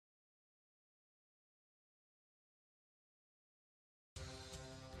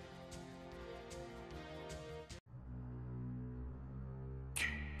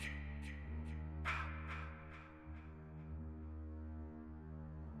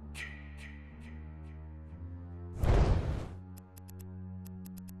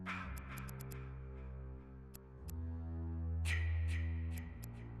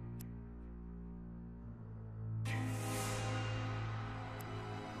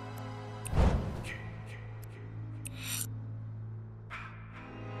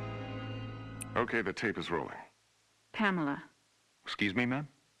Okay, the tape is rolling. Pamela. Excuse me, ma'am?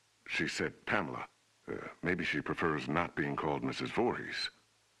 She said Pamela. Maybe she prefers not being called Mrs. Voorhees.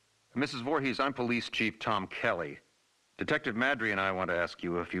 Mrs. Voorhees, I'm Police Chief Tom Kelly. Detective Madry and I want to ask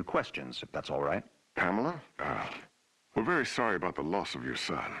you a few questions, if that's all right. Pamela? We're very sorry about the loss of your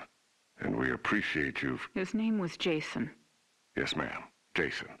son. And we appreciate you. His name was Jason. Yes, ma'am.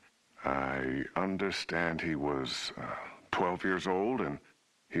 Jason. I understand he was 12 years old and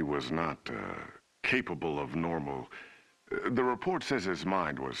he was not capable of normal. The report says his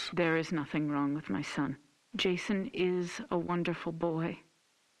mind was... There is nothing wrong with my son. Jason is a wonderful boy.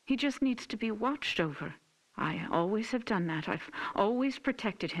 He just needs to be watched over. I always have done that. I've always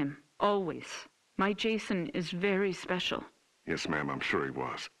protected him. Always. My Jason is very special. Yes, ma'am, I'm sure he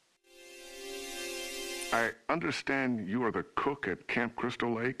was. I understand you are the cook at Camp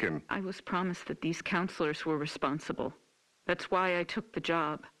Crystal Lake and... I was promised that these counselors were responsible. That's why I took the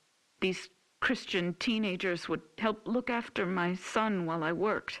job. These Christian teenagers would help look after my son while I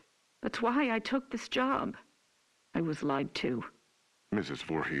worked. That's why I took this job. I was lied to. Mrs.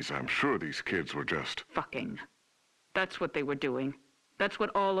 Voorhees, I'm sure these kids were just... Fucking. That's what they were doing. That's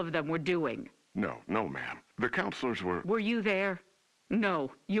what all of them were doing. No, ma'am. The counselors were... Were you there?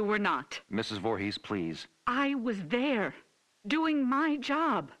 No, you were not. Mrs. Voorhees, please. I was there, doing my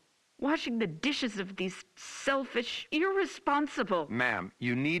job, washing the dishes of these selfish, irresponsible... Ma'am,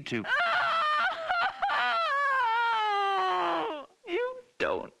 you need to...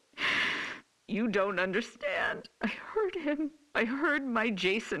 You don't understand. I heard him. I heard my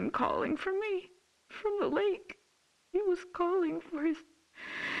Jason calling for me from the lake. He was calling for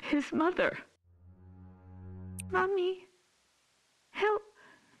his mother. Mommy, help,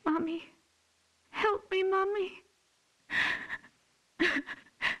 Mommy. Help me, Mommy.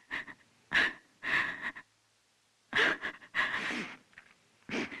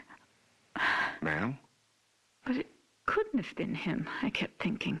 Ma'am? But it couldn't have been him, I kept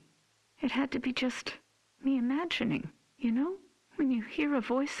thinking. It had to be just me imagining, you know? When you hear a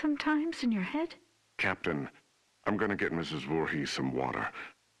voice sometimes in your head. Captain, I'm going to get Mrs. Voorhees some water.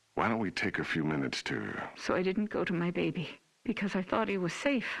 Why don't we take a few minutes to... So I didn't go to my baby, because I thought he was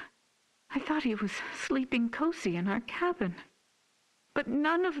safe. I thought he was sleeping cozy in our cabin. But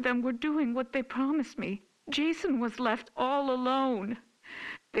none of them were doing what they promised me. Jason was left all alone.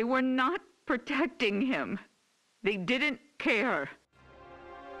 They were not protecting him. They didn't care.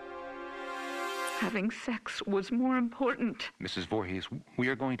 Having sex was more important. Mrs. Voorhees, we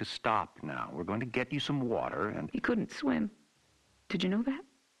are going to stop now. We're going to get you some water and... He couldn't swim. Did you know that?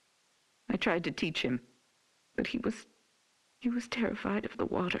 I tried to teach him, but he was terrified of the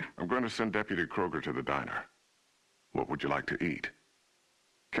water. I'm going to send Deputy Kroger to the diner. What would you like to eat?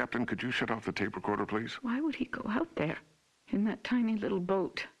 Captain, could you shut off the tape recorder, please? Why would he go out there in that tiny little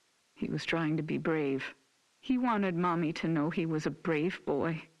boat? He was trying to be brave. He wanted Mommy to know he was a brave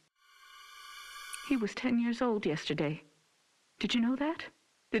boy. He was 10 years old yesterday. Did you know that?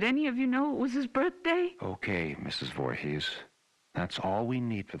 Did any of you know it was his birthday? Okay, Mrs. Voorhees. That's all we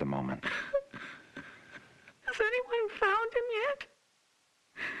need for the moment. Has anyone found him yet?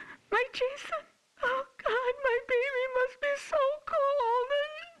 My Jason? Oh, God, my baby must be so cold.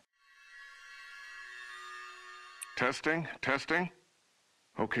 Testing?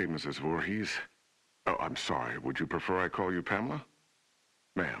 Okay, Mrs. Voorhees. Oh, I'm sorry. Would you prefer I call you Pamela?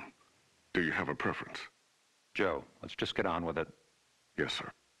 Ma'am, do you have a preference? Joe, let's just get on with it. Yes,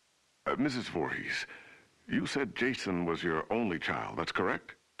 sir. Mrs. Voorhees, you said Jason was your only child, that's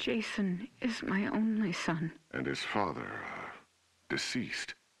correct? Jason is my only son. And his father,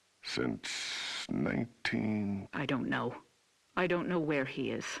 deceased since 19... I don't know. I don't know where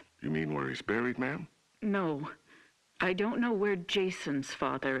he is. You mean where he's buried, ma'am? No. I don't know where Jason's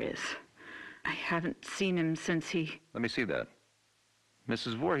father is. I haven't seen him since he... Let me see that.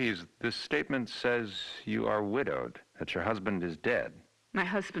 Mrs. Voorhees, this statement says you are widowed, that your husband is dead. My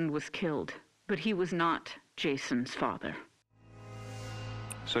husband was killed, but he was not Jason's father.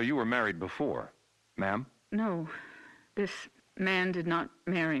 So you were married before, ma'am? No, this man did not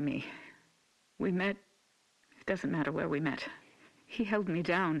marry me. We met... It doesn't matter where we met. He held me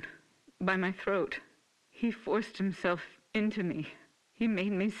down by my throat. He forced himself into me. He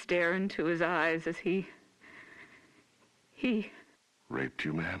made me stare into his eyes as he... Raped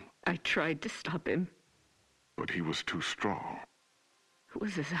you, ma'am? I tried to stop him. But he was too strong. It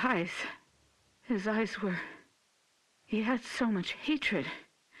was his eyes. His eyes were... He had so much hatred.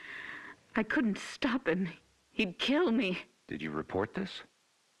 I couldn't stop him. He'd kill me. Did you report this?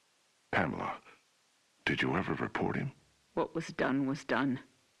 Pamela, did you ever report him? What was done was done.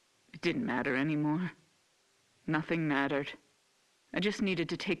 It didn't matter anymore. Nothing mattered. I just needed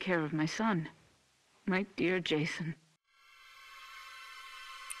to take care of my son. My dear Jason.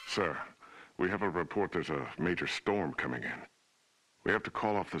 Sir, we have a report there's a major storm coming in. We have to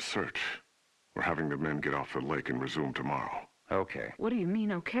call off the search. We're having the men get off the lake and resume tomorrow. Okay. What do you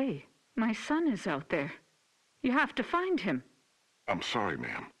mean, okay? My son is out there. You have to find him. I'm sorry,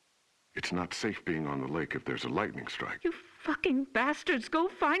 ma'am. It's not safe being on the lake if there's a lightning strike. You fucking bastards, go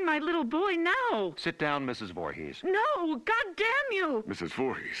find my little boy now! Sit down, Mrs. Voorhees. No, God damn you! Mrs.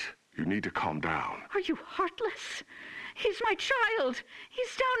 Voorhees, you need to calm down. Are you heartless? He's my child.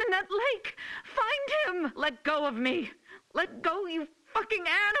 He's down in that lake. Find him! Let go of me. Let go, you fucking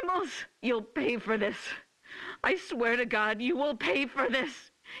animals! You'll pay for this. I swear to God, you will pay for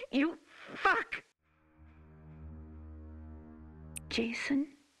this. You fuck! Jason?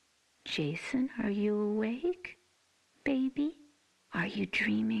 Jason, are you awake? Baby? Are you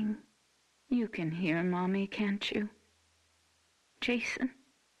dreaming? You can hear Mommy, can't you? Jason,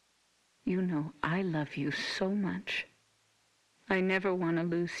 you know I love you so much. I never want to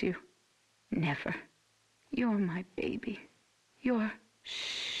lose you. Never. You're my baby.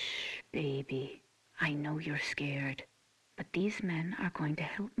 Shh, baby. I know you're scared, but these men are going to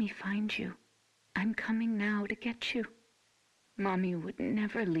help me find you. I'm coming now to get you. Mommy would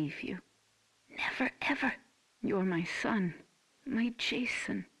never leave you. Never, ever. You're my son, my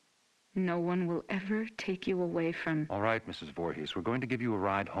Jason. No one will ever take you away from... All right, Mrs. Voorhees, we're going to give you a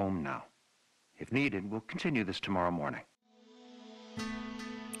ride home now. If needed, we'll continue this tomorrow morning.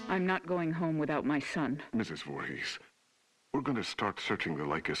 I'm not going home without my son. Mrs. Voorhees, we're going to start searching the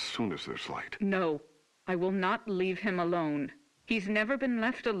lake as soon as there's light. No, I will not leave him alone. He's never been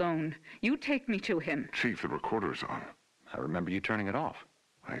left alone. You take me to him. Chief, the recorder's on. I remember you turning it off.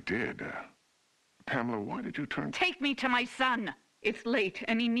 I did. Pamela, why did you turn... Take me to my son! It's late,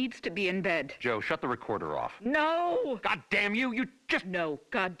 and he needs to be in bed. Joe, shut the recorder off. No! God damn you! You just... No,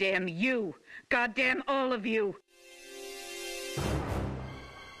 goddamn you! Goddamn all of you!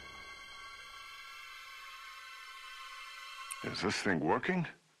 Is this thing working?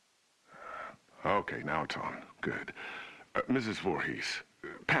 Okay, now it's on. Good. Mrs. Voorhees,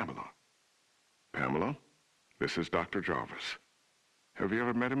 Pamela. Pamela, this is Dr. Jarvis. Have you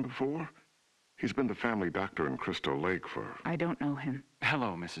ever met him before? He's been the family doctor in Crystal Lake for... I don't know him.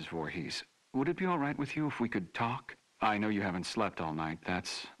 Hello, Mrs. Voorhees. Would it be all right with you if we could talk? I know you haven't slept all night.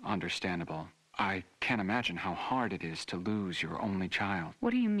 That's understandable. I can't imagine how hard it is to lose your only child.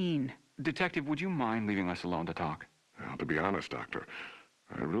 What do you mean? Detective, would you mind leaving us alone to talk? Well, to be honest, Doctor,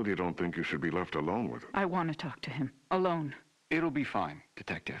 I really don't think you should be left alone with him. I want to talk to him. Alone. It'll be fine,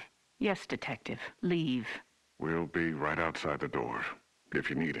 Detective. Yes, Detective. Leave. We'll be right outside the door, if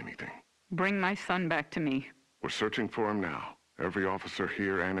you need anything. Bring my son back to me. We're searching for him now. Every officer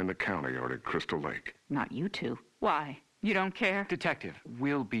here and in the county are at Crystal Lake. Not you two. Why? You don't care? Detective,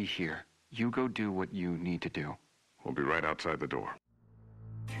 we'll be here. You go do what you need to do. We'll be right outside the door.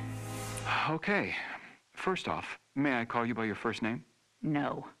 Okay. First off, may I call you by your first name?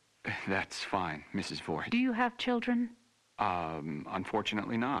 No. That's fine, Mrs. Voorhees. Do you have children?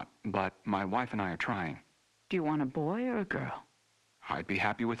 Unfortunately not, but my wife and I are trying. Do you want a boy or a girl? I'd be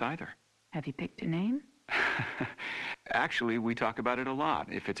happy with either. Have you picked a name? Actually, we talk about it a lot.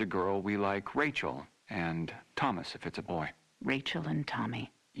 If it's a girl, we like Rachel, and Thomas if it's a boy. Rachel and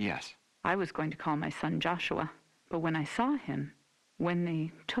Tommy. Yes. I was going to call my son Joshua, but when I saw him, when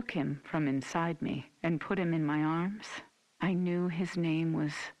they took him from inside me and put him in my arms, I knew his name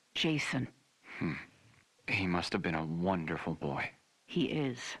was Jason. He must have been a wonderful boy. He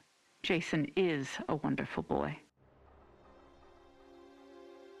is. Jason is a wonderful boy.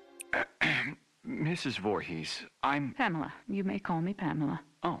 Mrs. Voorhees, I'm... Pamela. You may call me Pamela.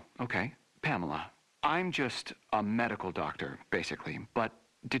 Oh, okay. Pamela. I'm just a medical doctor, basically, but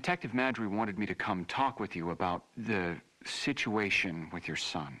Detective Madry wanted me to come talk with you about the situation with your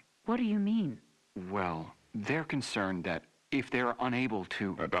son. What do you mean? Well, they're concerned that if they're unable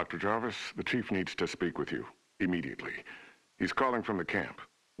to... Dr. Jarvis, the chief needs to speak with you immediately. He's calling from the camp.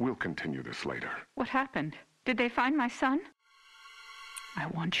 We'll continue this later. What happened? Did they find my son? I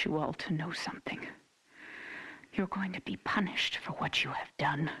want you all to know something. You're going to be punished for what you have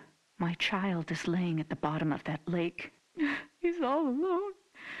done. My child is laying at the bottom of that lake. He's all alone,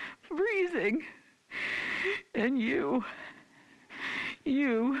 freezing. And you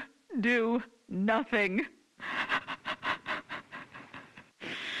do nothing.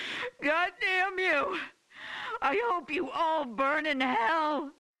 God damn you! I hope you all burn in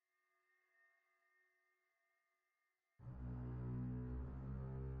hell!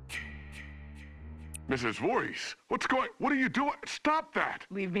 Mrs. Voorhees, what are you doing? Stop that!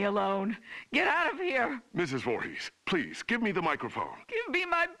 Leave me alone. Get out of here. Mrs. Voorhees, please, give me the microphone. Give me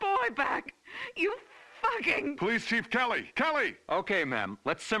my boy back. You fucking... Police Chief Kelly! Kelly! Okay, ma'am.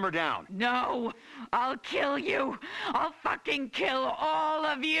 Let's simmer down. No, I'll kill you. I'll fucking kill all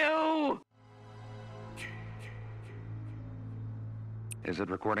of you. Is it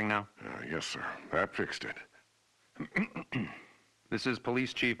recording now? Yes, sir. That fixed it. This is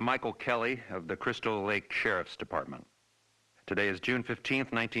Police Chief Michael Kelly of the Crystal Lake Sheriff's Department. Today is June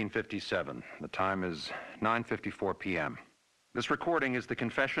 15th, 1957. The time is 9:54 p.m. This recording is the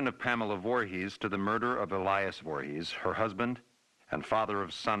confession of Pamela Voorhees to the murder of Elias Voorhees, her husband, and father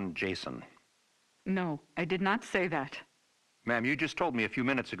of son Jason. No, I did not say that. Ma'am, you just told me a few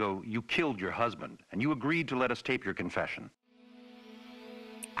minutes ago you killed your husband, and you agreed to let us tape your confession.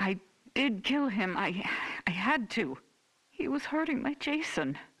 I did kill him. I had to. He was hurting my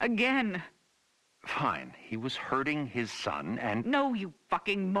Jason. Again. Fine. He was hurting his son, and... No, you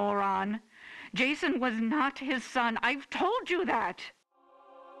fucking moron. Jason was not his son. I've told you that.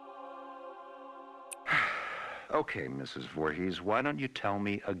 Okay, Mrs. Voorhees, why don't you tell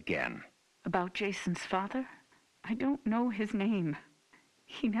me again? About Jason's father? I don't know his name.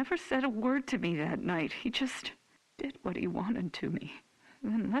 He never said a word to me that night. He just did what he wanted to me,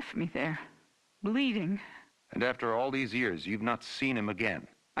 then left me there, bleeding. And after all these years, you've not seen him again?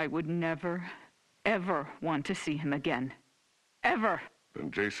 I would never, ever want to see him again. Ever. Then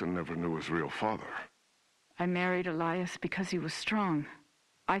Jason never knew his real father. I married Elias because he was strong.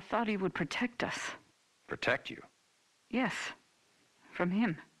 I thought he would protect us. Protect you? Yes, from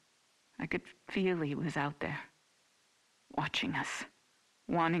him. I could feel he was out there, watching us,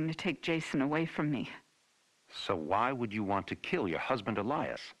 wanting to take Jason away from me. So why would you want to kill your husband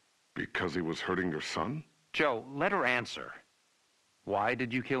Elias? Because he was hurting your son? Joe, let her answer. Why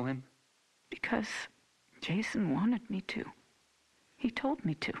did you kill him? Because Jason wanted me to. He told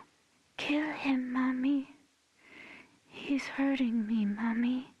me to. Kill him, Mommy. He's hurting me,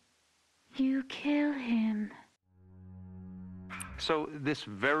 Mommy. You kill him. So this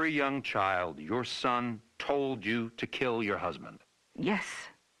very young child, your son, told you to kill your husband? Yes.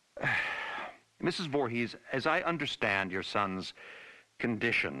 Mrs. Voorhees, as I understand your son's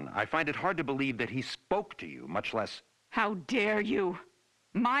condition, I find it hard to believe that he spoke to you, much less... How dare you?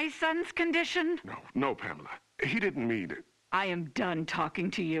 My son's condition? No, Pamela. He didn't mean it. I am done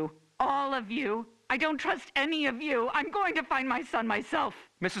talking to you. All of you. I don't trust any of you. I'm going to find my son myself.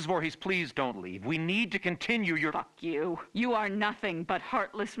 Mrs. Voorhees, please don't leave. We need to continue your... Fuck you. You are nothing but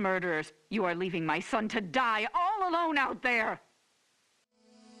heartless murderers. You are leaving my son to die all alone out there.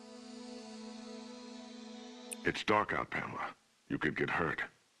 It's dark out, Pamela. You could get hurt.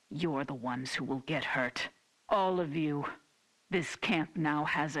 You're the ones who will get hurt. All of you. This camp now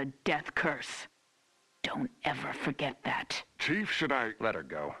has a death curse. Don't ever forget that. Chief, should I... Let her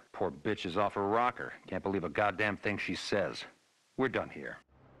go. Poor bitch is off her rocker. Can't believe a goddamn thing she says. We're done here.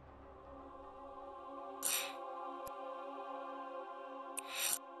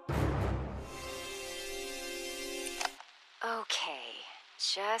 Okay,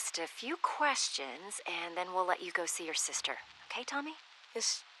 just a few questions, and then we'll let you go see your sister. Okay, Tommy?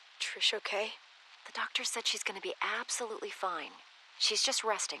 Is Trish okay? The doctor said she's gonna be absolutely fine. She's just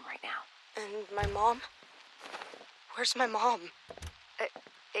resting right now. And my mom? Where's my mom?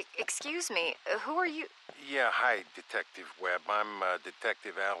 Excuse me, who are you? Yeah, hi, Detective Webb. I'm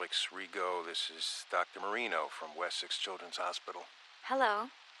Detective Alex Rigo. This is Dr. Marino from Wessex Children's Hospital. Hello.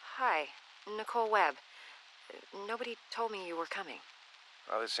 Hi, Nicole Webb. Nobody told me you were coming.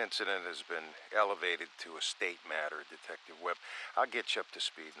 Well, this incident has been elevated to a state matter, Detective Webb. I'll get you up to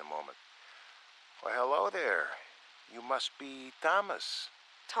speed in a moment. Well, hello there. You must be Thomas.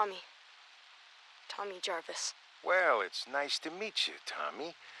 Tommy Jarvis. Well, it's nice to meet you,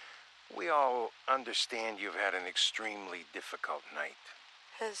 Tommy. We all understand you've had an extremely difficult night.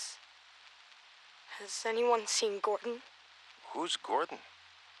 Has anyone seen Gordon? Who's Gordon?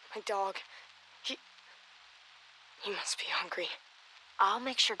 My dog. He must be hungry. I'll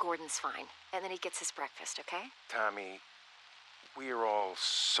make sure Gordon's fine, and then he gets his breakfast, okay? Tommy, we're all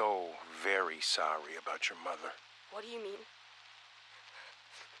so very sorry about your mother. What do you mean?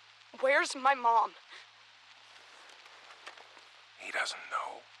 Where's my mom? He doesn't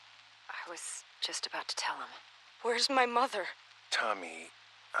know. I was just about to tell him. Where's my mother? Tommy,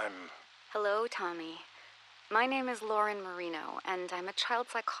 Hello, Tommy. My name is Lauren Marino, and I'm a child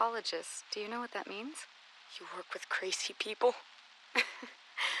psychologist. Do you know what that means? You work with crazy people?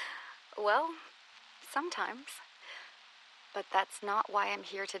 Well, sometimes. But that's not why I'm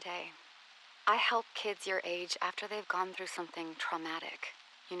here today. I help kids your age after they've gone through something traumatic.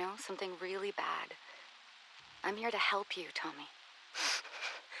 You know, something really bad. I'm here to help you, Tommy.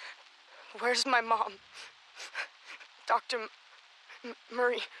 Where's my mom? Dr.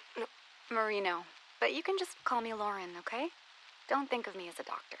 Murray. No. Marino. But you can just call me Lauren, okay? Don't think of me as a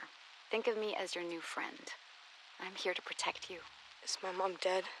doctor. Think of me as your new friend. I'm here to protect you. Is my mom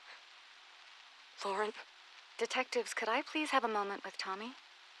dead? Lauren? Detectives, could I please have a moment with Tommy?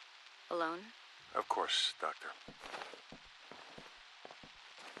 Alone? Of course, Doctor.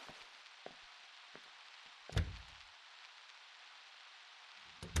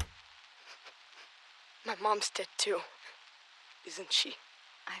 My mom's dead too, isn't she?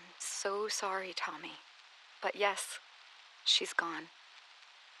 I'm so sorry, Tommy. But yes, she's gone.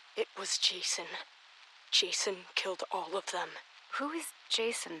 It was Jason. Jason killed all of them. Who is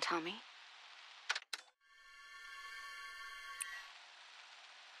Jason, Tommy?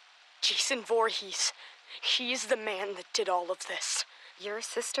 Jason Voorhees. He's the man that did all of this. Your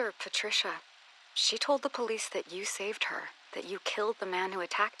sister, Patricia. She told the police that you saved her, that you killed the man who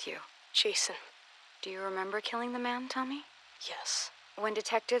attacked you. Jason. Do you remember killing the man, Tommy? Yes. When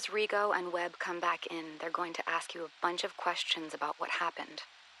Detectives Rigo and Webb come back in, they're going to ask you a bunch of questions about what happened,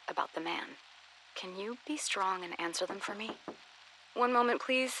 about the man. Can you be strong and answer them for me? One moment,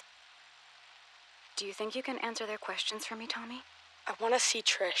 please. Do you think you can answer their questions for me, Tommy? I want to see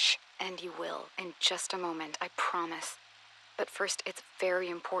Trish. And you will, in just a moment, I promise. But first, it's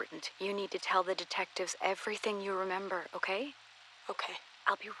very important. You need to tell the detectives everything you remember, okay? Okay.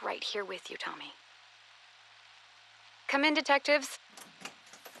 I'll be right here with you, Tommy. Come in, detectives.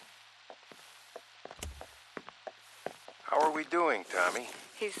 How are we doing, Tommy?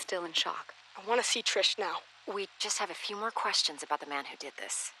 He's still in shock. I want to see Trish now. We just have a few more questions about the man who did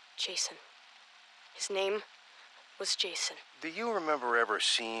this. Jason. His name was Jason. Do you remember ever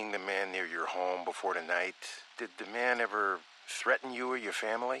seeing the man near your home before the night? Did the man ever threaten you or your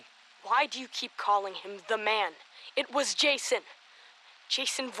family? Why do you keep calling him the man? It was Jason.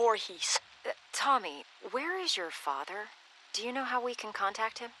 Jason Voorhees. Tommy, where is your father? Do you know how we can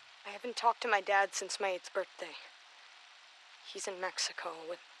contact him? I haven't talked to my dad since my 8th birthday. He's in Mexico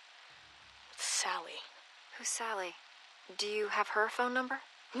with Sally. Who's Sally? Do you have her phone number?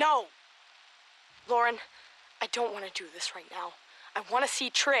 No! Lauren, I don't want to do this right now. I want to see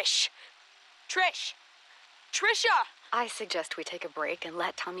Trish. Trish! Trisha! I suggest we take a break and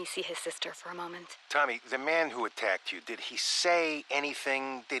let Tommy see his sister for a moment. Tommy, the man who attacked you, did he say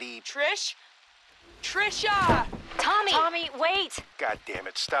anything? Did he... Trish? Trisha! Tommy! Tommy, wait! God damn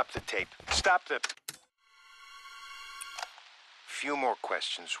it, stop the tape. Stop the... Few more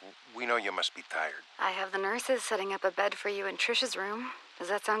questions. We know you must be tired. I have the nurses setting up a bed for you in Trisha's room. Does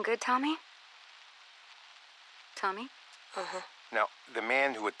that sound good, Tommy? Tommy? Uh-huh. Now, the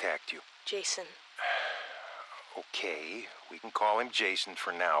man who attacked you. Jason. Okay, we can call him Jason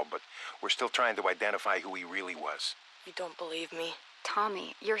for now, but we're still trying to identify who he really was. You don't believe me?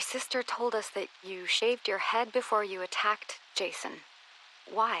 Tommy, your sister told us that you shaved your head before you attacked Jason.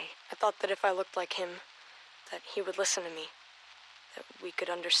 Why? I thought that if I looked like him, that he would listen to me. That we could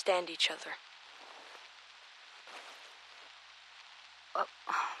understand each other.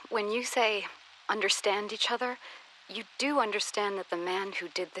 When you say understand each other, you do understand that the man who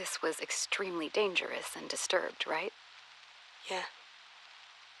did this was extremely dangerous and disturbed, right? Yeah.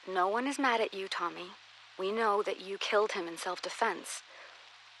 No one is mad at you, Tommy. We know that you killed him in self-defense.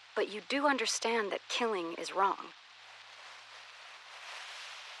 But you do understand that killing is wrong.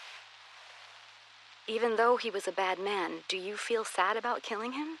 Even though he was a bad man, do you feel sad about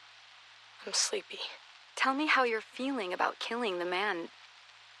killing him? I'm sleepy. Tell me how you're feeling about killing the man,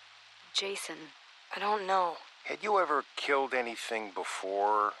 Jason. I don't know. Had you ever killed anything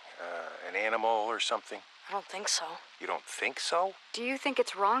before? An animal or something? I don't think so. You don't think so? Do you think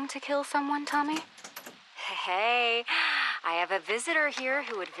it's wrong to kill someone, Tommy? Hey, I have a visitor here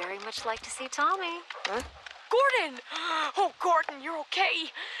who would very much like to see Tommy. Huh? Gordon! Oh, Gordon, you're okay.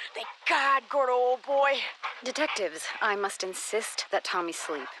 Thank God, Gordo, old boy. Detectives, I must insist that Tommy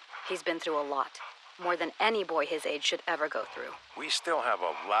sleep. He's been through a lot. More than any boy his age should ever go through. We still have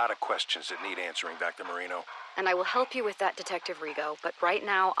a lot of questions that need answering, Dr. Marino. And I will help you with that, Detective Rigo. But right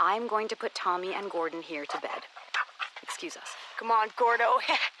now, I'm going to put Tommy and Gordon here to bed. Excuse us. Come on, Gordo.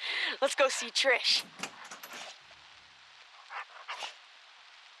 Let's go see Trish.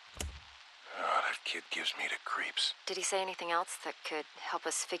 Oh, that kid gives me the creeps. Did he say anything else that could help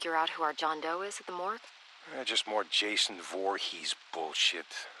us figure out who our John Doe is at the morgue? Just more Jason Voorhees bullshit.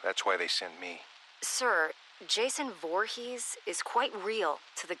 That's why they sent me. Sir, Jason Voorhees is quite real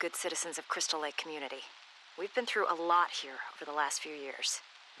to the good citizens of Crystal Lake community. We've been through a lot here over the last few years.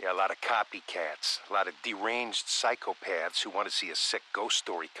 Yeah, a lot of copycats. A lot of deranged psychopaths who want to see a sick ghost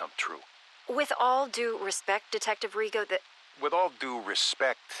story come true. With all due respect, Detective Rigo, With all due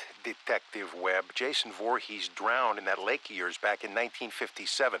respect, Detective Webb, Jason Voorhees drowned in that lake of yours back in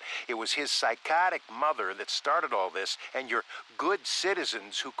 1957. It was his psychotic mother that started all this, and your good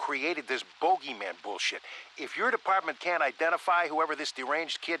citizens who created this bogeyman bullshit. If your department can't identify whoever this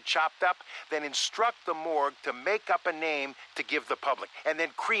deranged kid chopped up, then instruct the morgue to make up a name to give the public, and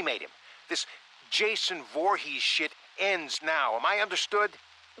then cremate him. This Jason Voorhees shit ends now. Am I understood?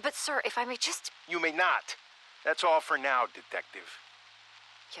 But sir, if I may just... You may not. That's all for now, Detective.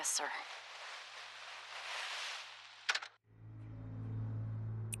 Yes, sir.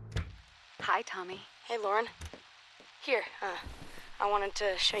 Hi, Tommy. Hey, Lauren. Here, I wanted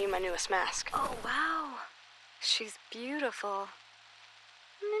to show you my newest mask. Oh, wow. She's beautiful.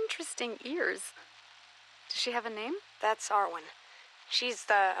 Interesting ears. Does she have a name? That's Arwen. She's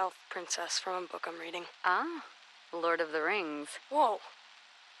the elf princess from a book I'm reading. Ah, Lord of the Rings. Whoa.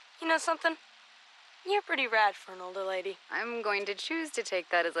 You know something? You're pretty rad for an older lady. I'm going to choose to take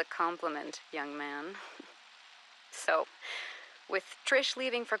that as a compliment, young man. So, with Trish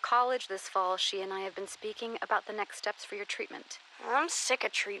leaving for college this fall, she and I have been speaking about the next steps for your treatment. I'm sick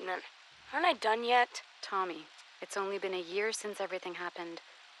of treatment. Aren't I done yet? Tommy, it's only been a year since everything happened.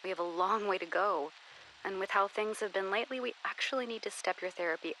 We have a long way to go. And with how things have been lately, we actually need to step your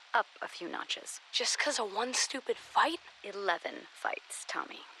therapy up a few notches. Just 'cause of one stupid fight? 11 fights,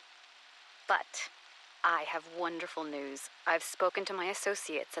 Tommy. But I have wonderful news. I've spoken to my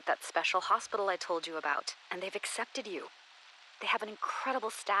associates at that special hospital I told you about, and they've accepted you. They have an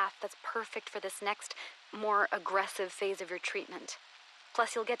incredible staff that's perfect for this next, more aggressive phase of your treatment.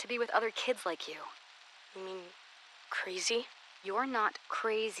 Plus, you'll get to be with other kids like you. You mean crazy? You're not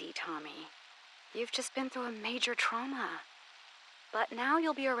crazy, Tommy. You've just been through a major trauma. But now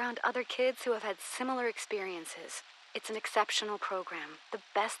you'll be around other kids who have had similar experiences. It's an exceptional program, the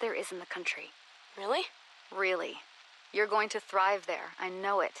best there is in the country. Really? Really. You're going to thrive there. I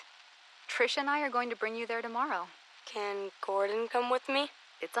know it. Trish and I are going to bring you there tomorrow. Can Gordon come with me?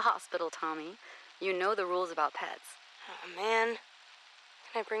 It's a hospital, Tommy. You know the rules about pets. Oh, man.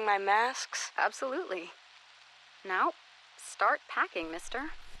 Can I bring my masks? Absolutely. Now, start packing,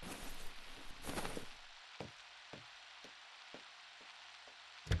 mister.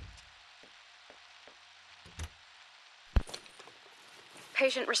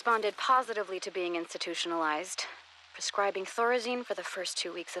 Patient responded positively to being institutionalized, prescribing Thorazine for the first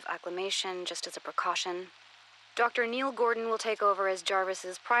 2 weeks of acclimation just as a precaution. Dr. Neil Gordon will take over as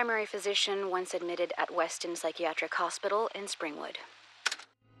Jarvis's primary physician once admitted at Weston Psychiatric Hospital in Springwood.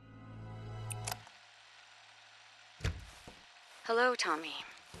 Hello, Tommy.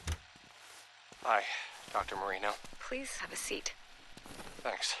 Hi, Dr. Marino. Please have a seat.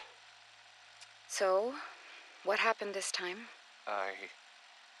 Thanks. So, what happened this time?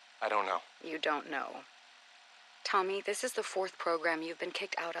 I don't know. You don't know. Tommy, this is the 4th program you've been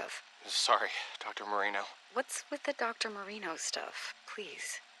kicked out of. Sorry, Dr. Marino. What's with the Dr. Marino stuff?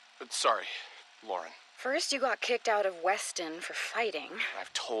 Please. Sorry, Lauren. First, you got kicked out of Weston for fighting.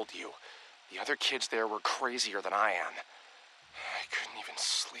 I've told you, the other kids there were crazier than I am. I couldn't even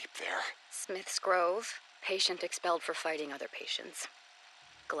sleep there. Smith's Grove, patient expelled for fighting other patients.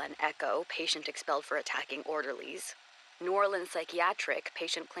 Glen Echo, patient expelled for attacking orderlies. New Orleans Psychiatric,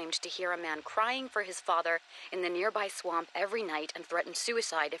 patient claimed to hear a man crying for his father in the nearby swamp every night and threatened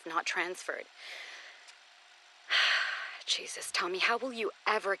suicide if not transferred. Jesus, Tommy, how will you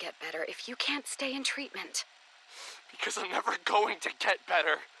ever get better if you can't stay in treatment? Because I'm never going to get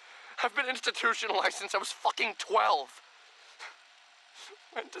better. I've been institutionalized since I was fucking 12.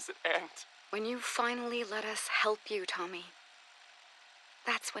 When does it end? When you finally let us help you, Tommy.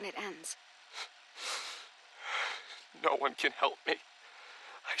 That's when it ends. No one can help me.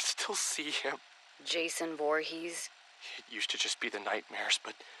 I still see him. Jason Voorhees. It used to just be the nightmares,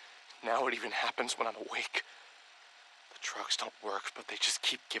 but now it even happens when I'm awake. The drugs don't work, but they just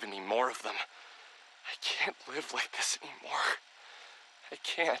keep giving me more of them. I can't live like this anymore. I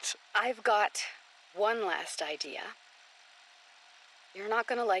can't. I've got one last idea. You're not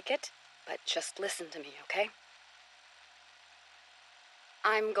gonna like it, but just listen to me, okay?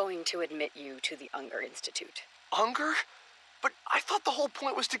 I'm going to admit you to the Unger Institute. Unger? But I thought the whole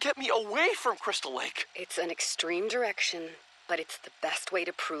point was to get me away from Crystal Lake. It's an extreme direction, but it's the best way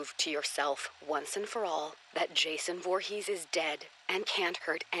to prove to yourself, once and for all, that Jason Voorhees is dead and can't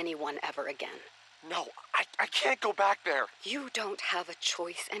hurt anyone ever again. No, I can't go back there. You don't have a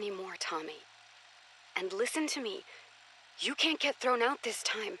choice anymore, Tommy. And listen to me. You can't get thrown out this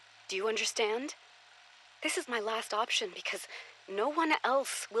time. Do you understand? This is my last option because no one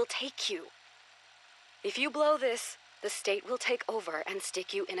else will take you. If you blow this, The state will take over and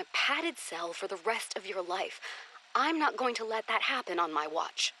stick you in a padded cell for the rest of your life. I'm not going to let that happen on my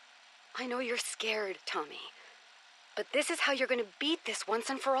watch. I know you're scared, Tommy. But this is how you're going to beat this once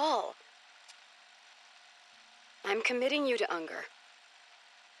and for all. I'm committing you to Unger.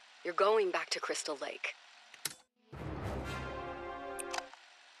 You're going back to Crystal Lake.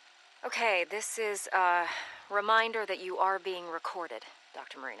 Okay, this is a reminder that you are being recorded,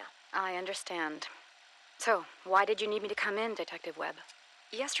 Dr. Marino. I understand. So, why did you need me to come in, Detective Webb?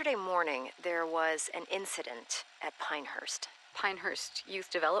 Yesterday morning, there was an incident at Pinehurst. Pinehurst Youth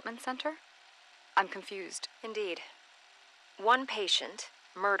Development Center? I'm confused. Indeed. One patient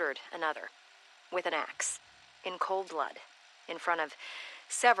murdered another with an axe in cold blood in front of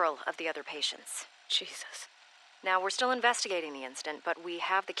several of the other patients. Jesus. Now, we're still investigating the incident, but we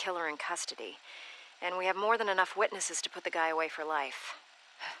have the killer in custody, and we have more than enough witnesses to put the guy away for life.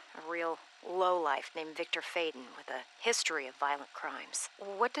 A real lowlife named Victor Faden with a history of violent crimes.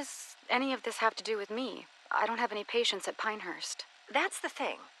 What does any of this have to do with me? I don't have any patients at Pinehurst. That's the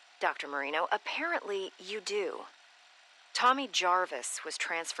thing, Dr. Marino. Apparently, you do. Tommy Jarvis was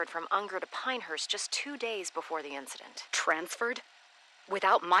transferred from Unger to Pinehurst just 2 days before the incident. Transferred?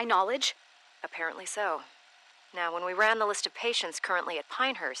 Without my knowledge? Apparently so. Now, when we ran the list of patients currently at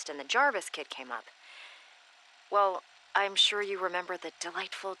Pinehurst and the Jarvis kid came up, well, I'm sure you remember the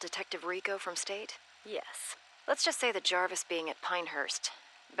delightful Detective Rico from State? Yes. Let's just say that Jarvis being at Pinehurst,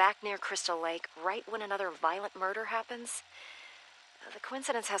 back near Crystal Lake, right when another violent murder happens, the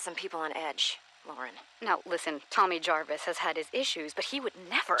coincidence has some people on edge, Lauren. Now, listen, Tommy Jarvis has had his issues, but he would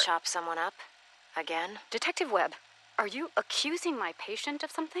never... Chop someone up? Again? Detective Webb, are you accusing my patient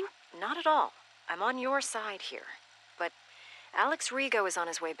of something? Not at all. I'm on your side here. But Alex Rigo is on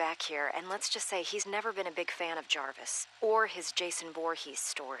his way back here, and let's just say he's never been a big fan of Jarvis, or his Jason Voorhees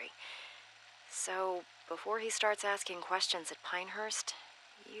story. So, before he starts asking questions at Pinehurst,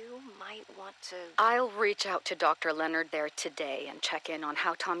 you might want to... I'll reach out to Dr. Leonard there today and check in on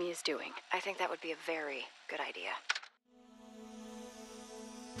how Tommy is doing. I think that would be a very good idea.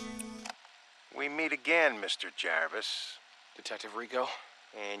 We meet again, Mr. Jarvis. Detective Rico?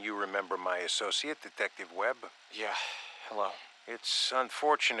 And you remember my associate, Detective Webb? Yeah, hello. It's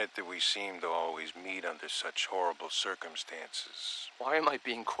unfortunate that we seem to always meet under such horrible circumstances. Why am I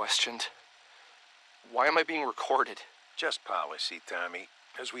being questioned? Why am I being recorded? Just policy, Tommy.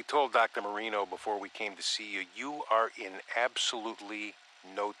 As we told Dr. Marino before we came to see you, you are in absolutely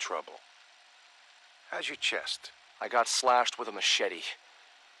no trouble. How's your chest? I got slashed with a machete.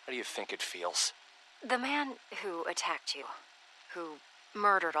 How do you think it feels? The man who attacked you, who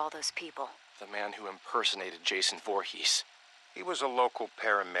murdered all those people. The man who impersonated Jason Voorhees. He was a local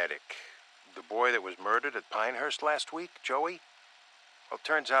paramedic. The boy that was murdered at Pinehurst last week, Joey? Well,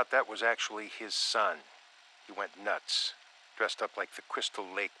 turns out that was actually his son. He went nuts, dressed up like the Crystal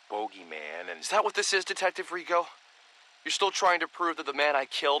Lake bogeyman, and... Is that what this is, Detective Rico? You're still trying to prove that the man I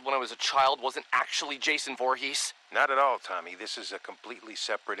killed when I was a child wasn't actually Jason Voorhees? Not at all, Tommy. This is a completely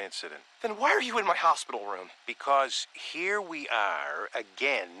separate incident. Then why are you in my hospital room? Because here we are,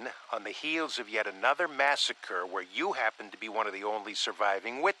 again, on the heels of yet another massacre where you happen to be one of the only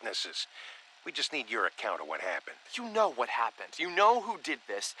surviving witnesses. We just need your account of what happened. You know what happened. You know who did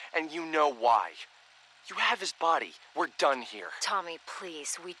this, and you know why. You have his body. We're done here. Tommy,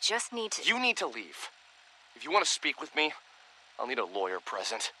 please, we just need to... You need to leave. If you want to speak with me, I'll need a lawyer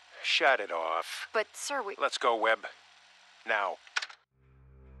present. Shut it off. But, sir, we... Let's go, Webb. Now.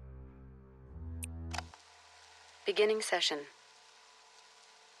 Beginning session.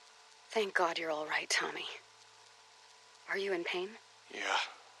 Thank God you're all right, Tommy. Are you in pain? Yeah,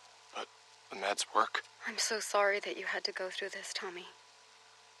 but the meds work. I'm so sorry that you had to go through this, Tommy.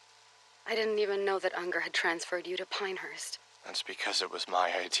 I didn't even know that Unger had transferred you to Pinehurst. That's because it was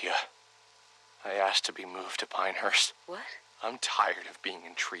my idea. I asked to be moved to Pinehurst. What? I'm tired of being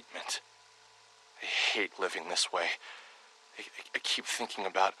in treatment. I hate living this way. I keep thinking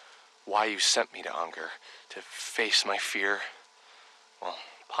about why you sent me to Unger, to face my fear. Well,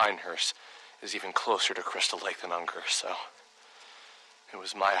 Pinehurst is even closer to Crystal Lake than Unger, so it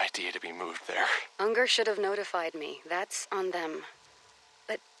was my idea to be moved there. Unger should have notified me. That's on them.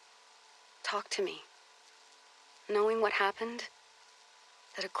 But talk to me. Knowing what happened,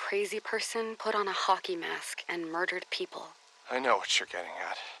 that a crazy person put on a hockey mask and murdered people. I know what you're getting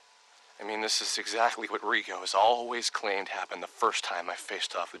at. I mean, this is exactly what Rigo has always claimed happened the first time I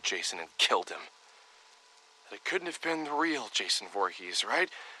faced off with Jason and killed him. That it couldn't have been the real Jason Voorhees, right?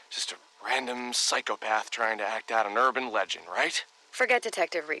 Just a random psychopath trying to act out an urban legend, right? Forget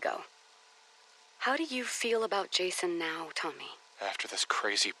Detective Rigo. How do you feel about Jason now, Tommy? After this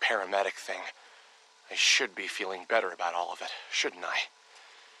crazy paramedic thing, I should be feeling better about all of it, shouldn't I?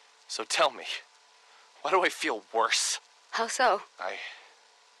 So tell me, why do I feel worse? How so?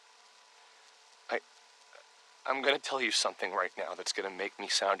 I'm gonna tell you something right now that's gonna make me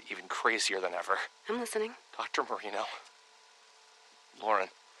sound even crazier than ever. I'm listening. Dr. Marino, Lauren,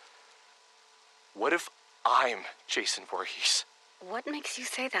 what if I'm Jason Voorhees? What makes you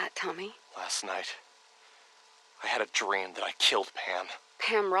say that, Tommy? Last night, I had a dream that I killed Pam.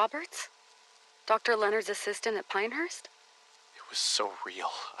 Pam Roberts? Dr. Leonard's assistant at Pinehurst? It was so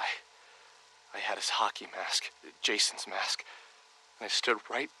real. I had his hockey mask, Jason's mask, and I stood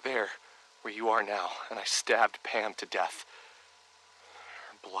right there where you are now, and I stabbed Pam to death.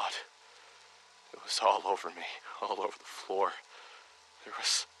 Her blood, it was all over me, all over the floor. There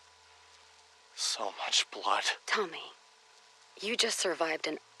was so much blood. Tommy, you just survived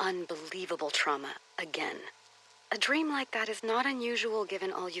an unbelievable trauma again. A dream like that is not unusual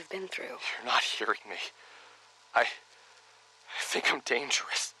given all you've been through. You're not hearing me. I think I'm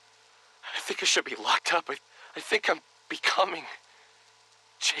dangerous. I think I should be locked up. I think I'm becoming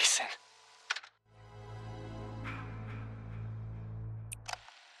Jason.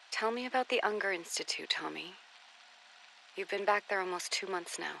 Tell me about the Unger Institute, Tommy. You've been back there almost 2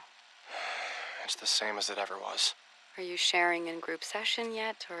 months now. It's the same as it ever was. Are you sharing in group session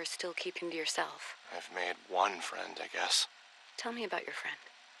yet, or still keeping to yourself? I've made one friend, I guess. Tell me about your friend.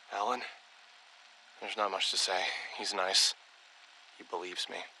 Alan? There's not much to say. He's nice. He believes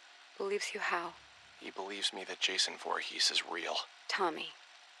me. Believes you how? He believes me that Jason Voorhees is real. Tommy,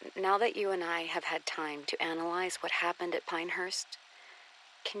 now that you and I have had time to analyze what happened at Pinehurst,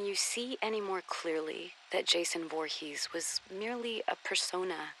 can you see any more clearly that Jason Voorhees was merely a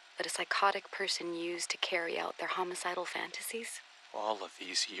persona that a psychotic person used to carry out their homicidal fantasies? All of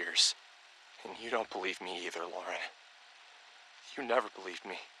these years. And you don't believe me either, Lauren. You never believed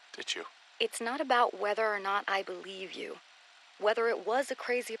me, did you? It's not about whether or not I believe you. Whether it was a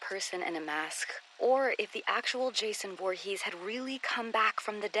crazy person in a mask, or if the actual Jason Voorhees had really come back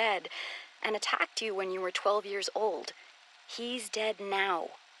from the dead and attacked you when you were 12 years old. He's dead now.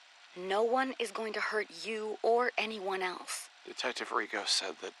 No one is going to hurt you or anyone else. Detective Rigo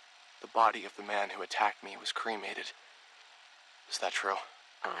said that the body of the man who attacked me was cremated. Is that true?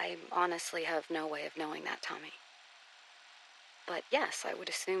 I honestly have no way of knowing that, Tommy. But yes, I would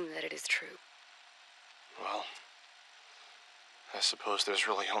assume that it is true. Well, I suppose there's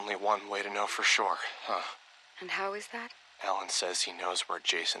really only one way to know for sure, huh? And how is that? Alan says he knows where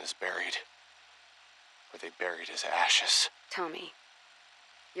Jason is buried. Where they buried his ashes. Tommy,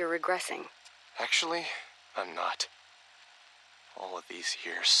 you're regressing. Actually, I'm not. All of these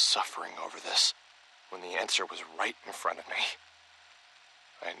years suffering over this, when the answer was right in front of me.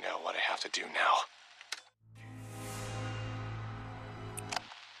 I know what I have to do now.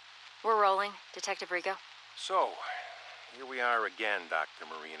 We're rolling, Detective Rigo. So, here we are again, Dr.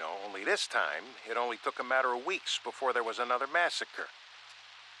 Marino. Only this time, it only took a matter of weeks before there was another massacre.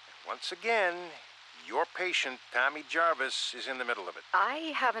 And once again, your patient, Tommy Jarvis, is in the middle of it.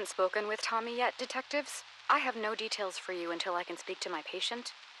 I haven't spoken with Tommy yet, detectives. I have no details for you until I can speak to my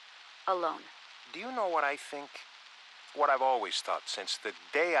patient alone. Do you know what I think? What I've always thought since the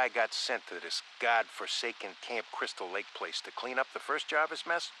day I got sent to this godforsaken Camp Crystal Lake place to clean up the first Jarvis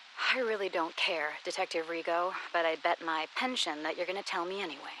mess? I really don't care, Detective Rigo, but I'd bet my pension that you're going to tell me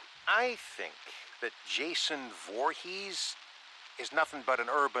anyway. I think that Jason Voorhees is nothing but an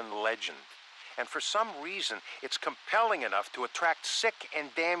urban legend. And for some reason, it's compelling enough to attract sick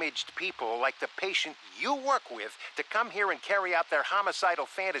and damaged people like the patient you work with to come here and carry out their homicidal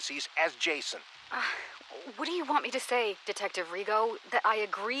fantasies as Jason. What do you want me to say, Detective Rigo? That I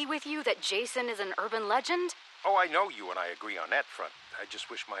agree with you that Jason is an urban legend? Oh, I know you and I agree on that front. I just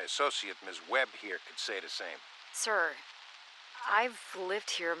wish my associate, Ms. Webb, here could say the same. Sir, I've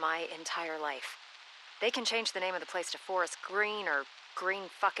lived here my entire life. They can change the name of the place to Forest Green or Green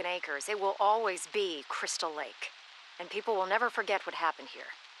fucking Acres. It will always be Crystal Lake. And people will never forget what happened here.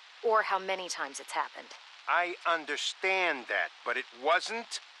 Or how many times it's happened. I understand that, but it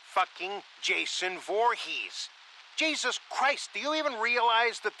wasn't fucking Jason Voorhees. Jesus Christ, do you even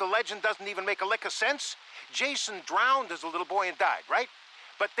realize that the legend doesn't even make a lick of sense? Jason drowned as a little boy and died, right?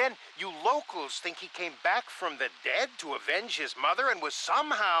 But then you locals think he came back from the dead to avenge his mother and was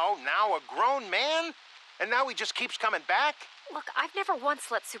somehow now a grown man? And now he just keeps coming back? Look, I've never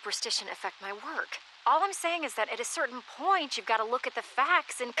once let superstition affect my work. All I'm saying is that at a certain point, you've got to look at the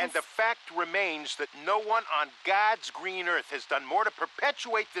facts and... And the fact remains that no one on God's green earth has done more to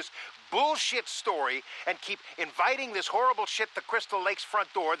perpetuate this bullshit story and keep inviting this horrible shit to Crystal Lake's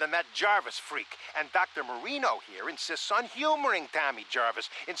front door than that Jarvis freak. And Dr. Marino here insists on humoring Tommy Jarvis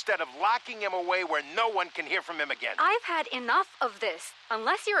instead of locking him away where no one can hear from him again. I've had enough of this.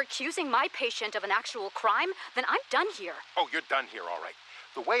 Unless you're accusing my patient of an actual crime, then I'm done here. Oh, you're done here, all right.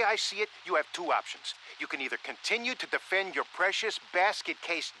 The way I see it, you have two options. You can either continue to defend your precious basket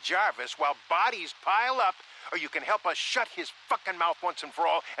case Jarvis while bodies pile up, or you can help us shut his fucking mouth once and for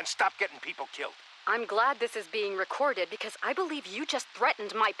all and stop getting people killed. I'm glad this is being recorded because I believe you just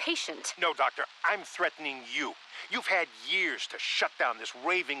threatened my patient. No, Doctor, I'm threatening you. You've had years to shut down this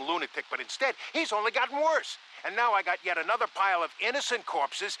raving lunatic, but instead, he's only gotten worse. And now I got yet another pile of innocent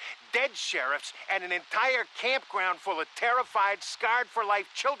corpses, dead sheriffs, and an entire campground full of terrified, scarred-for-life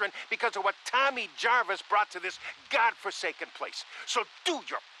children because of what Tommy Jarvis brought to this godforsaken place. So do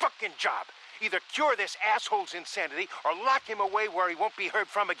your fucking job. Either cure this asshole's insanity or lock him away where he won't be heard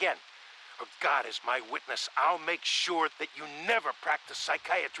from again. Or God is my witness, I'll make sure that you never practice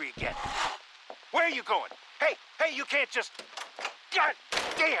psychiatry again. Where are you going? Hey, you can't just... God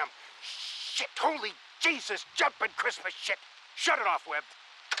damn! Shit, holy Jesus, jumping Christmas shit! Shut it off, Webb.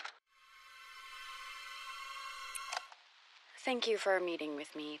 Thank you for meeting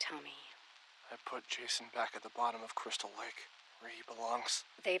with me, Tommy. I put Jason back at the bottom of Crystal Lake, where he belongs.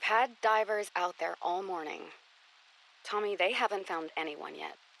 They've had divers out there all morning. Tommy, they haven't found anyone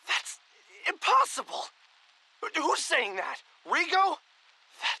yet. That's impossible! Who's saying that? Rigo?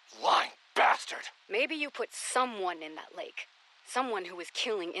 That lying bastard! Maybe you put someone in that lake. Someone who was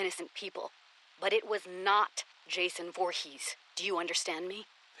killing innocent people. But it was not Jason Voorhees. Do you understand me?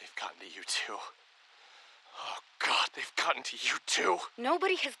 They've gotten to you too. Oh, God, they've gotten to you too.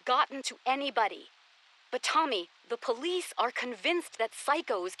 Nobody has gotten to anybody. But Tommy, the police are convinced that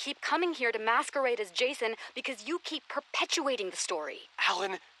psychos keep coming here to masquerade as Jason because you keep perpetuating the story.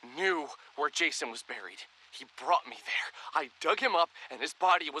 Alan knew where Jason was buried. He brought me there. I dug him up, and his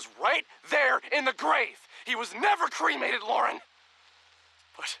body was right there in the grave. He was never cremated, Lauren.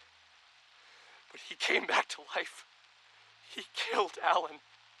 But he came back to life. He killed Alan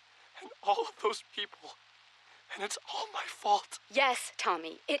and all of those people. And it's all my fault. Yes,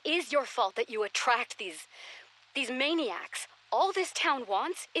 Tommy, it is your fault that you attract these maniacs. All this town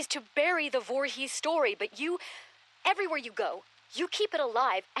wants is to bury the Voorhees story, but you, everywhere you go, you keep it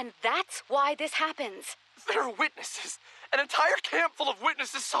alive, and that's why this happens. There are witnesses. An entire camp full of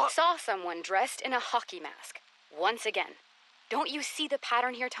witnesses saw someone dressed in a hockey mask. Once again. Don't you see the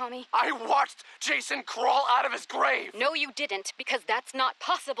pattern here, Tommy? I watched Jason crawl out of his grave. No, you didn't, because that's not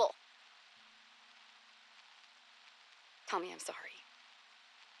possible. Tommy, I'm sorry.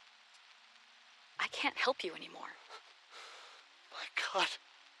 I can't help you anymore. My God.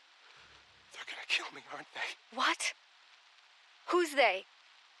 They're gonna kill me, aren't they? What? Who's they?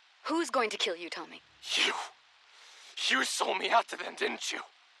 Who's going to kill you, Tommy? You. You sold me out to them, didn't you?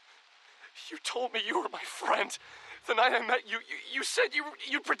 You told me you were my friend. The night I met you, you said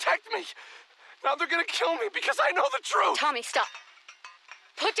you'd protect me. Now they're gonna kill me because I know the truth. Tommy, stop.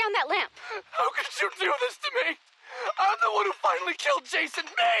 Put down that lamp. How could you do this to me? I'm the one who finally killed Jason,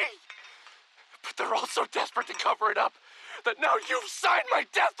 me! But they're all so desperate to cover it up that now you've signed my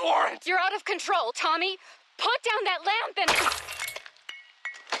death warrant! You're out of control, Tommy. Put down that lamp and...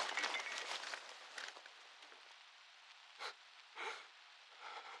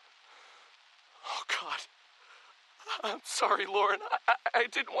 Oh, God. I'm sorry, Lauren. I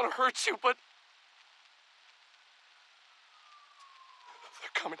didn't want to hurt you, but...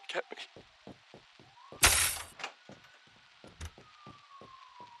 they're coming to get me.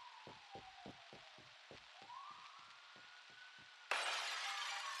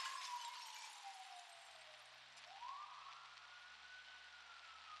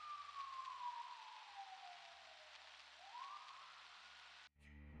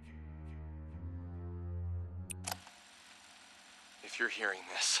 If you're hearing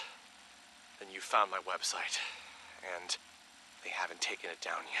this, then you found my website, and they haven't taken it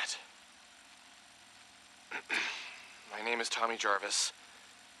down yet. My name is Tommy Jarvis,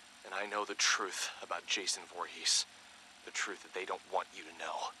 and I know the truth about Jason Voorhees. The truth that they don't want you to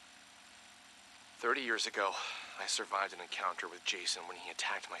know. 30 years ago, I survived an encounter with Jason when he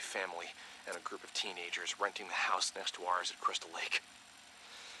attacked my family and a group of teenagers renting the house next to ours at Crystal Lake.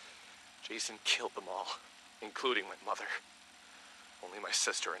 Jason killed them all, including my mother. Only my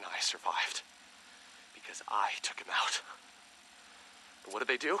sister and I survived, because I took him out. But what did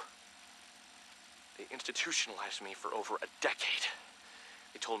they do? They institutionalized me for over a decade.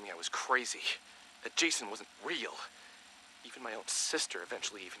 They told me I was crazy, that Jason wasn't real. Even my own sister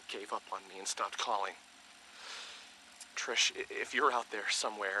eventually even gave up on me and stopped calling. Trish, if you're out there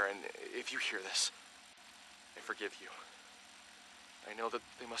somewhere and if you hear this, I forgive you. I know that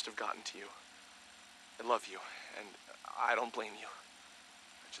they must have gotten to you. I love you, and I don't blame you.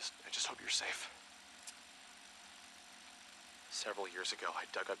 I just hope you're safe. Several years ago, I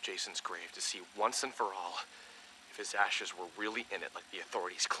dug up Jason's grave to see once and for all if his ashes were really in it like the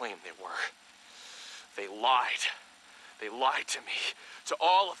authorities claimed they were. They lied. They lied to me, to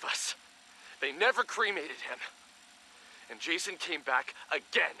all of us. They never cremated him. And Jason came back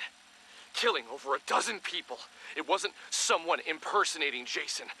again, killing over a dozen people. It wasn't someone impersonating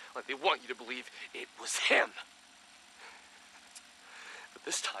Jason like they want you to believe. It was him. But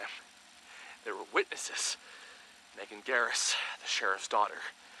this time, there were witnesses. Megan Garris, the sheriff's daughter,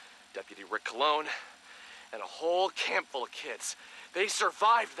 Deputy Rick Cologne, and a whole camp full of kids. They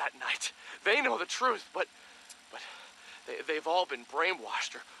survived that night. They know the truth, but they've all been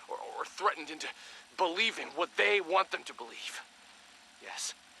brainwashed or threatened into believing what they want them to believe.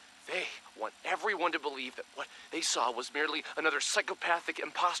 Yes, they want everyone to believe that what they saw was merely another psychopathic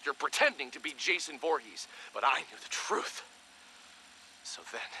imposter pretending to be Jason Voorhees. But I knew the truth. So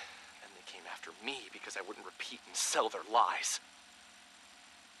then they came after me because I wouldn't repeat and sell their lies.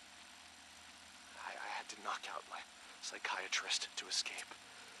 I had to knock out my psychiatrist to escape.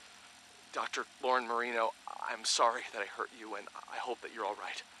 Dr. Lauren Marino, I'm sorry that I hurt you, and I hope that you're all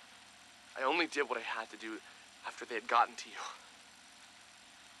right. I only did what I had to do after they had gotten to you.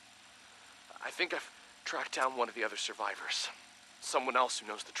 I think I've tracked down one of the other survivors. Someone else who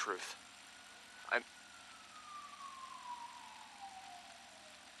knows the truth.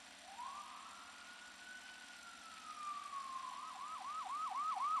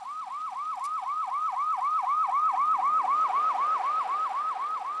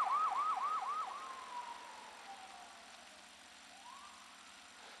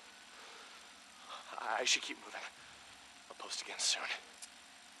 I should keep moving. I'll post again soon.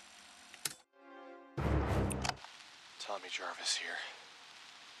 Tommy Jarvis here.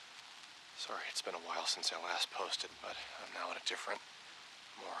 Sorry, it's been a while since I last posted, but I'm now at a different,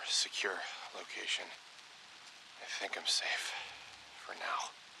 more secure location. I think I'm safe. For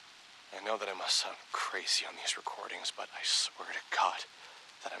now. I know that I must sound crazy on these recordings, but I swear to God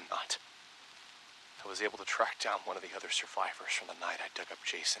that I'm not. I was able to track down one of the other survivors from the night I dug up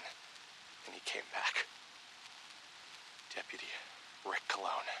Jason, and he came back. Deputy Rick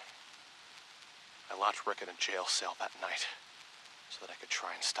Cologne. I locked Rick in a jail cell that night so that I could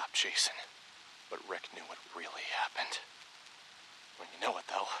try and stop Jason. But Rick knew what really happened. When you know it,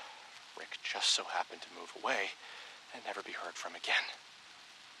 though, Rick just so happened to move away and never be heard from again.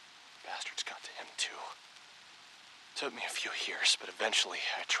 Bastards got to him, too. Took me a few years, but eventually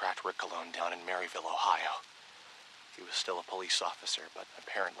I tracked Rick Cologne down in Maryville, Ohio. He was still a police officer, but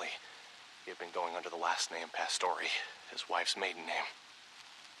apparently he had been going under the last name Pastore, his wife's maiden name.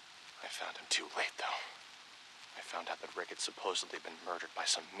 I found him too late, though. I found out that Rick had supposedly been murdered by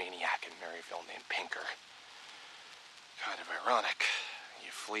some maniac in Maryville named Pinker. Kind of ironic.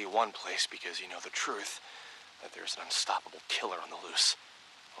 You flee one place because you know the truth, that there's an unstoppable killer on the loose,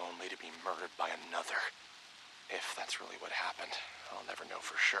 only to be murdered by another. If that's really what happened, I'll never know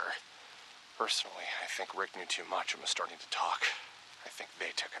for sure. Personally, I think Rick knew too much and was starting to talk. I think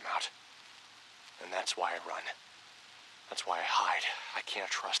they took him out. And that's why I run. That's why I hide. I can't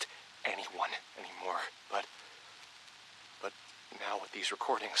trust anyone anymore. But now with these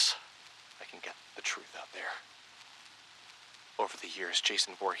recordings, I can get the truth out there. Over the years,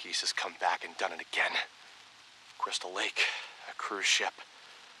 Jason Voorhees has come back and done it again. Crystal Lake, a cruise ship.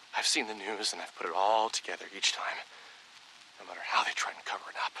 I've seen the news and I've put it all together each time. No matter how they try and cover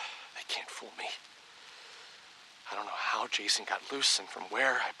it up, they can't fool me. I don't know how Jason got loose and from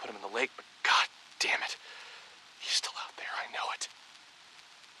where I put him in the lake, but God damn it. He's still out there, I know it.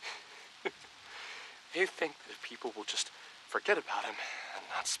 They think that people will just forget about him and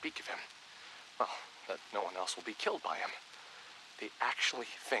not speak of him. Well, that no one else will be killed by him. They actually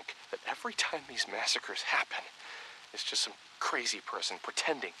think that every time these massacres happen, it's just some crazy person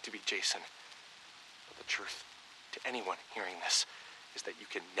pretending to be Jason. But the truth to anyone hearing this is that you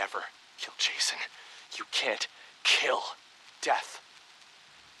can never kill Jason. You can't kill death.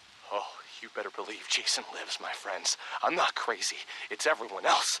 Oh, you better believe Jason lives, my friends. I'm not crazy. It's everyone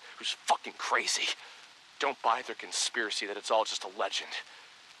else who's fucking crazy. Don't buy their conspiracy that it's all just a legend.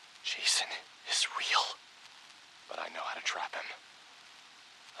 Jason is real. But I know how to trap him.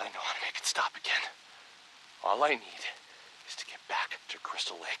 I know how to make it stop again. All I need is to get back to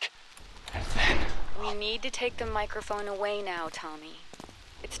Crystal Lake. And then... We need to take the microphone away now, Tommy.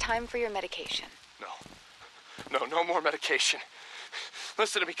 It's time for your medication. No more medication.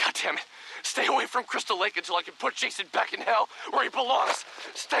 Listen to me, goddammit. Stay away from Crystal Lake until I can put Jason back in hell where he belongs.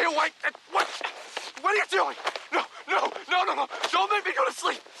 Stay away. What? What are you doing? No. Don't make me go to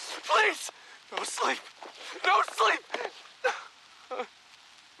sleep. Please. No sleep. No sleep.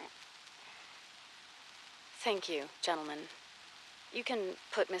 Thank you, gentlemen. You can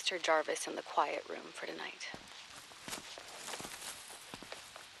put Mr. Jarvis in the quiet room for tonight.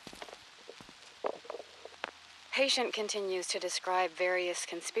 Patient continues to describe various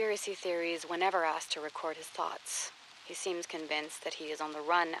conspiracy theories whenever asked to record his thoughts. He seems convinced that he is on the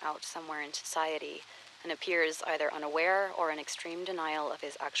run out somewhere in society and appears either unaware or in extreme denial of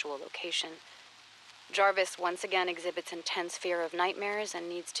his actual location. Jarvis once again exhibits intense fear of nightmares and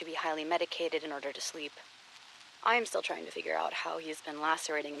needs to be highly medicated in order to sleep. I am still trying to figure out how he's been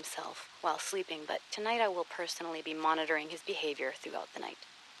lacerating himself while sleeping, but tonight I will personally be monitoring his behavior throughout the night.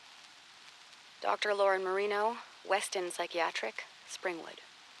 Dr. Lauren Marino, Weston Psychiatric, Springwood.